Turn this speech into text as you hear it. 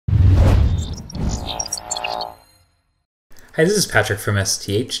Hi, this is Patrick from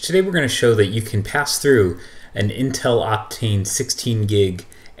STH. Today we're going to show that you can pass through an Intel Optane 16 gig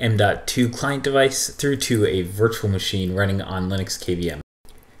M.2 client device through to a virtual machine running on Linux KVM.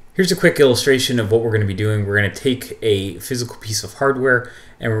 Here's a quick illustration of what we're going to be doing. We're going to take a physical piece of hardware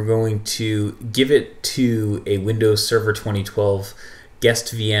and we're going to give it to a Windows Server 2012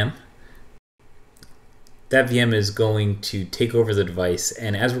 guest VM. That VM is going to take over the device,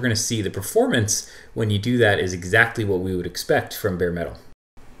 and as we're going to see, the performance when you do that is exactly what we would expect from bare metal.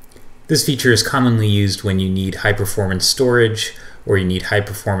 This feature is commonly used when you need high performance storage or you need high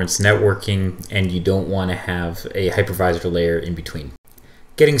performance networking and you don't want to have a hypervisor layer in between.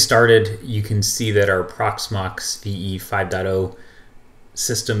 Getting started, you can see that our Proxmox VE 5.0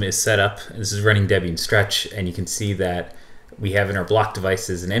 system is set up. This is running Debian Stretch, and you can see that we have in our block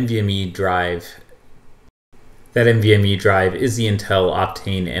devices an NVMe drive. That NVMe drive is the Intel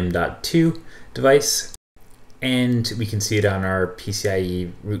Optane M.2 device, and we can see it on our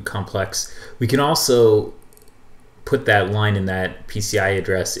PCIe root complex. We can also put that line in that PCI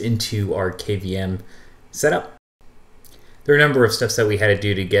address into our KVM setup. There are a number of steps that we had to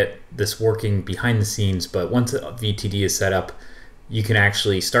do to get this working behind the scenes, but once VTD is set up, you can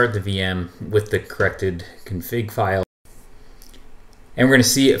actually start the VM with the corrected config file. And we're going to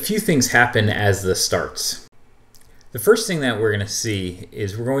see a few things happen as this starts. The first thing that we're going to see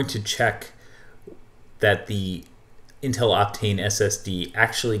is we're going to check that the Intel Optane SSD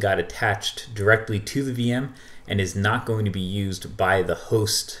actually got attached directly to the VM and is not going to be used by the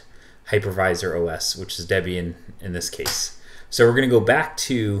host hypervisor OS, which is Debian in this case. So we're going to go back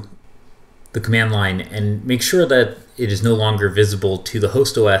to the command line and make sure that it is no longer visible to the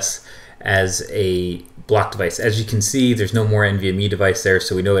host OS as a block device. As you can see, there's no more NVMe device there,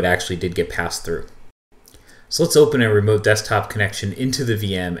 so we know it actually did get passed through. So let's open a remote desktop connection into the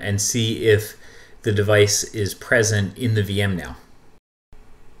VM and see if the device is present in the VM now.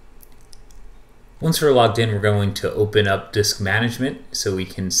 Once we're logged in, we're going to open up disk management so we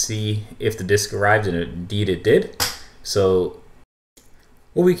can see if the disk arrived, and indeed it did. So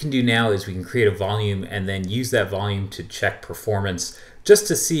what we can do now is we can create a volume and then use that volume to check performance just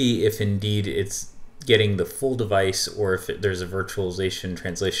to see if indeed it's getting the full device or if there's a virtualization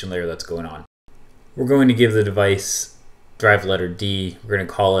translation layer that's going on. We're going to give the device drive letter D. We're going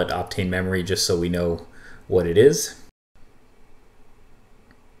to call it Optane Memory just so we know what it is.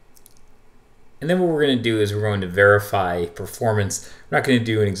 And then what we're going to do is we're going to verify performance. We're not going to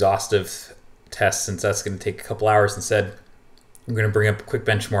do an exhaustive test since that's going to take a couple hours. Instead, I'm going to bring up a quick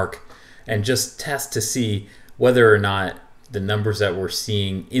benchmark and just test to see whether or not the numbers that we're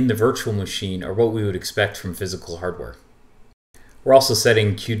seeing in the virtual machine are what we would expect from physical hardware. We're also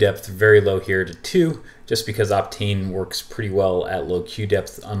setting queue depth very low here to 2, just because Optane works pretty well at low queue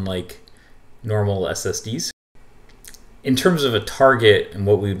depth, unlike normal SSDs. In terms of a target and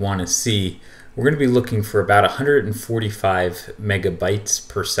what we'd want to see, we're going to be looking for about 145 megabytes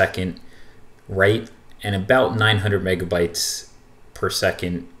per second write and about 900 megabytes per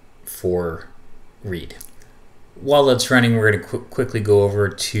second for read. While that's running, we're going to quickly go over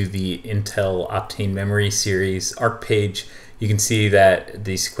to the Intel Optane Memory series ARC page. You can see that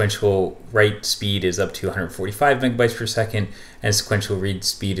the sequential write speed is up to 145 megabytes per second and sequential read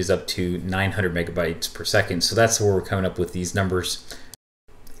speed is up to 900 megabytes per second. So that's where we're coming up with these numbers.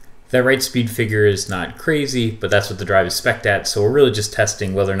 That write speed figure is not crazy, but that's what the drive is spec'd at. So we're really just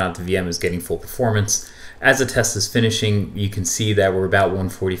testing whether or not the VM is getting full performance. As the test is finishing, you can see that we're about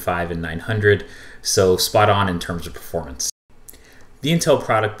 145 and 900, so spot on in terms of performance. The Intel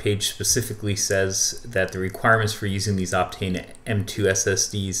product page specifically says that the requirements for using these Optane M.2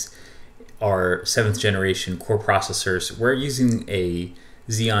 SSDs are 7th generation core processors. We're using a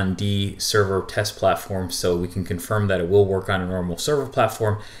Xeon D server test platform, so we can confirm that it will work on a normal server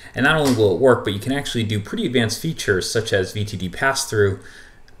platform. And not only will it work, but you can actually do pretty advanced features such as VTD pass-through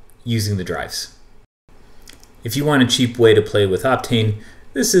using the drives. If you want a cheap way to play with Optane,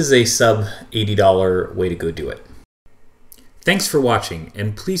 this is a sub $80 way to go do it. Thanks for watching,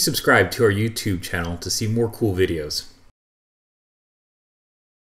 and please subscribe to our YouTube channel to see more cool videos.